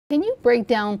Can you break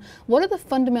down what are the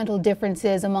fundamental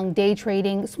differences among day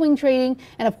trading, swing trading,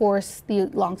 and of course the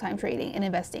long time trading and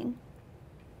investing?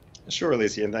 Sure,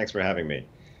 Alicia, and thanks for having me.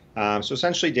 So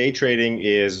essentially, day trading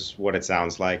is what it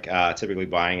sounds like, typically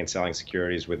buying and selling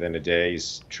securities within a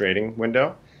day's trading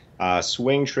window.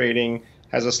 Swing trading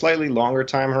has a slightly longer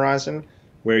time horizon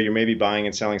where you're maybe buying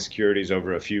and selling securities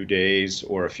over a few days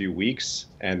or a few weeks.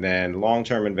 And then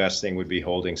long-term investing would be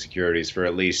holding securities for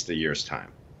at least a year's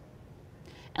time.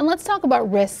 And let's talk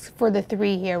about risks for the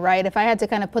three here, right? If I had to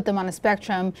kind of put them on a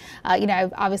spectrum,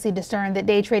 I've obviously discerned that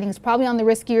day trading is probably on the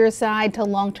riskier side to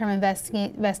long-term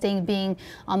investing being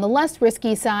on the less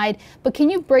risky side. But can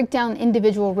you break down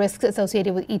individual risks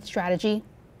associated with each strategy?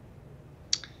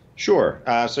 Sure.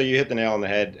 So you hit the nail on the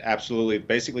head. Absolutely.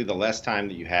 Basically, the less time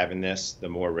that you have in this, the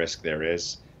more risk there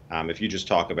is. If you just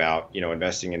talk about,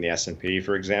 investing in the S&P,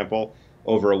 for example,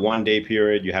 over a one-day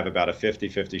period, you have about a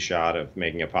 50-50 shot of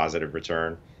making a positive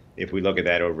return. If we look at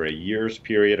that over a year's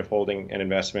period of holding an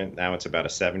investment, now it's about a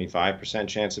 75%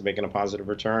 chance of making a positive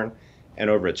return. And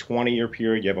over a 20-year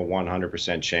period, you have a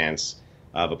 100% chance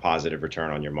of a positive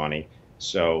return on your money.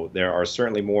 So there are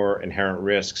certainly more inherent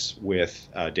risks with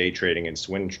day trading and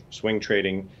swing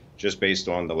trading just based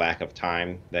on the lack of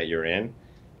time that you're in.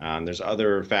 There's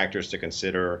other factors to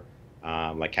consider,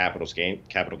 like capital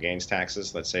gains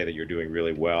taxes. Let's say that you're doing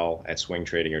really well at swing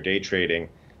trading or day trading.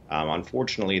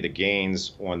 Unfortunately, the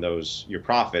gains on your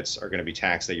profits are going to be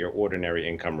taxed at your ordinary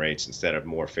income rates instead of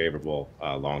more favorable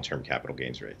long-term capital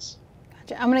gains rates.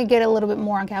 Gotcha. I'm going to get a little bit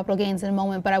more on capital gains in a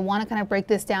moment, but I want to kind of break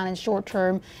this down in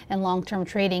short-term and long-term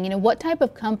trading. What type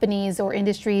of companies or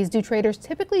industries do traders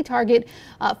typically target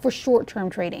for short-term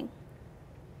trading?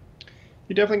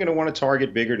 You're definitely going to want to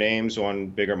target bigger names on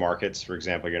bigger markets. For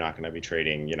example, you're not going to be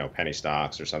trading, penny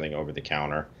stocks or something over the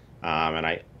counter. And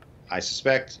I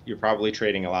suspect you're probably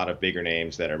trading a lot of bigger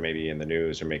names that are maybe in the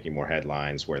news or making more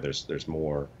headlines where there's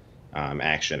more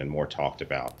action and more talked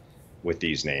about with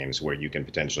these names where you can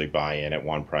potentially buy in at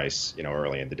one price,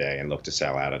 early in the day and look to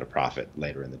sell out at a profit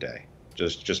later in the day.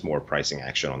 Just more pricing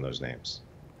action on those names.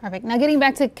 Perfect. Now getting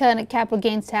back to kind of capital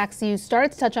gains tax, you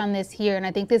started to touch on this here, and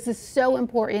I think this is so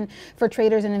important for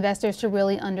traders and investors to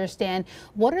really understand.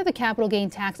 What are the capital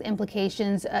gain tax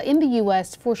implications in the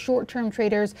U.S. for short-term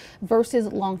traders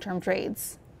versus long-term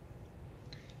trades?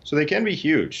 So they can be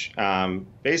huge.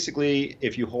 Basically,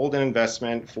 if you hold an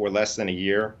investment for less than a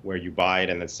year, where you buy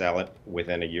it and then sell it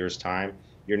within a year's time,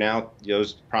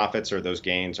 those profits or those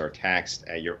gains are taxed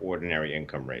at your ordinary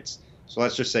income rates. So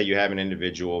let's just say you have an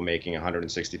individual making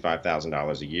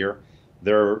 $165,000 a year.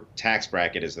 Their tax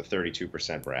bracket is the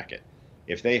 32% bracket.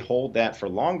 If they hold that for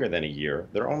longer than a year,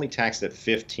 they're only taxed at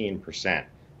 15%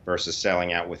 versus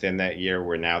selling out within that year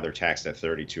where now they're taxed at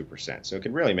 32%. So it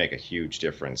can really make a huge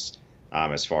difference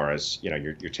as far as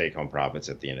your take-home profits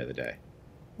at the end of the day.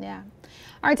 Yeah.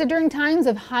 All right. So during times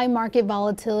of high market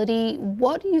volatility,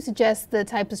 what do you suggest the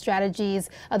types of strategies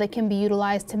that can be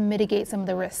utilized to mitigate some of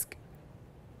the risk?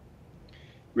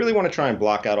 Really want to try and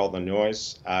block out all the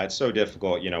noise. It's so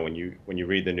difficult, when you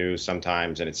read the news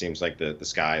sometimes and it seems like the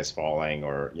sky is falling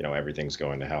or everything's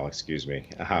going to hell. Excuse me.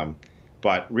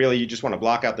 But really, you just want to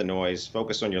block out the noise,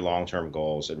 focus on your long-term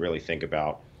goals, and really think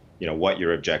about what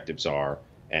your objectives are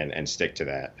and stick to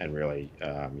that and really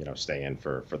stay in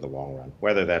for the long run,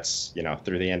 whether that's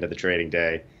through the end of the trading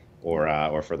day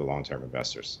or for the long-term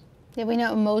investors. Yeah, we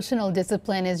know emotional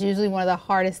discipline is usually one of the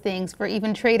hardest things for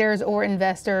even traders or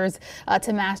investors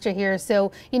to master here.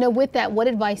 So, with that, what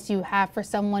advice do you have for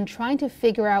someone trying to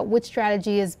figure out which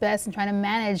strategy is best and trying to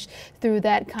manage through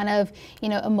that kind of,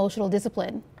 emotional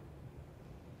discipline?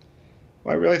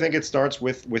 Well, I really think it starts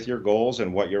with your goals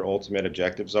and what your ultimate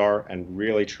objectives are and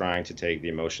really trying to take the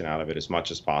emotion out of it as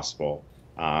much as possible.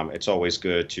 It's always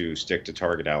good to stick to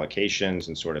target allocations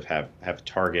and sort of have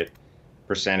target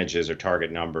percentages or target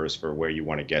numbers for where you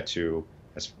want to get to,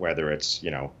 as whether it's,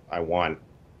 I want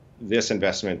this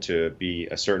investment to be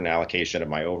a certain allocation of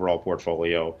my overall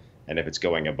portfolio. And if it's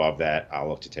going above that, I'll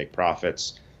look to take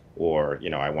profits, or,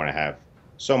 I want to have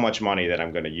so much money that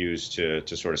I'm going to use to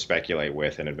sort of speculate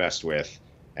with and invest with.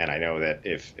 And I know that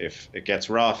if it gets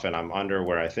rough and I'm under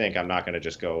where I think, I'm not going to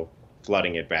just go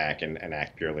flooding it back and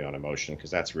act purely on emotion, because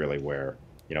that's really where,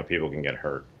 people can get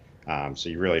hurt. So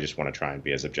you really just want to try and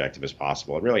be as objective as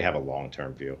possible and really have a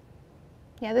long-term view.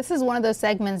 Yeah, this is one of those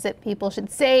segments that people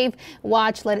should save,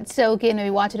 watch, let it soak in,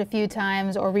 maybe watch it a few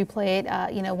times or replay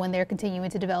it, when they're continuing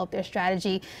to develop their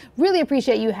strategy. Really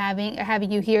appreciate you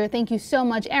having you here. Thank you so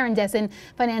much, Dessen,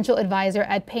 financial advisor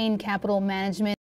at Payne Capital Management.